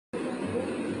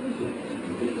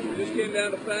just came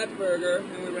down to Fatburger,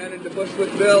 and we ran into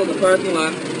Bushwick Bill in the parking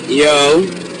lot. Yo.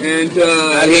 And,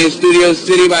 out here in Studio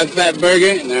City by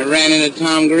Fatburger, and I ran into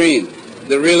Tom Green.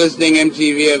 The realest thing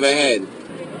MTV ever had.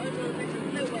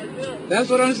 That's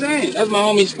what I'm saying. That's my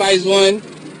homie Spice One.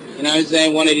 You know what I'm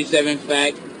saying? 187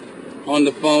 Fact. On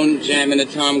the phone, jamming to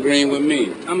Tom Green with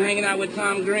me. I'm hanging out with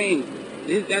Tom Green.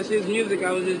 That's his music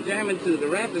I was just jamming to. The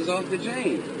rap is off the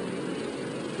chain.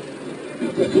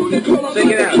 Check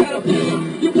it out.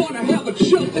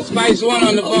 It's Spice One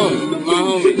on the phone, my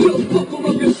homie.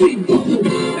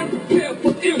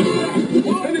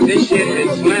 This shit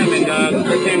is slamming, dog.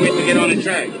 I can't wait to get on the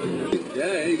track.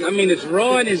 I mean, it's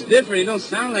raw and it's different. It don't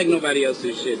sound like nobody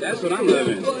else's shit. That's what I'm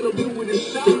loving.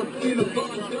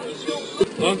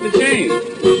 Off the chain.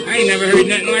 I ain't never heard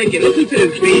nothing like it. Listen to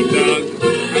this beat, dog.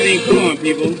 I mean, come on,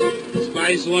 people.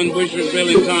 Spice One, Bushwick Bill,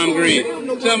 and Tom Green.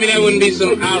 Tell me that wouldn't be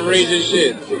some outrageous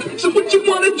shit. So what you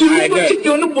wanna do? What you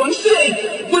gonna wanna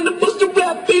say? When the Buster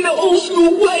rap be the old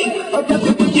school way. I'd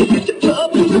rather when you hit the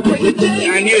club, to break the day.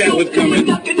 I knew that was coming.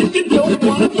 If you don't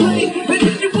wanna play, but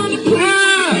if you wanna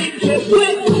play,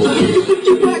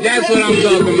 that's what I'm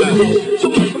talking about. So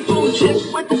microphone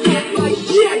checks, microphone like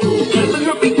Jack.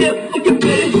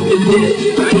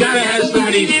 I gotta have some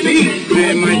of these beats,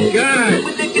 man. My God,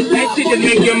 that shit just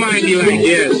make your mind be like,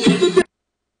 yes.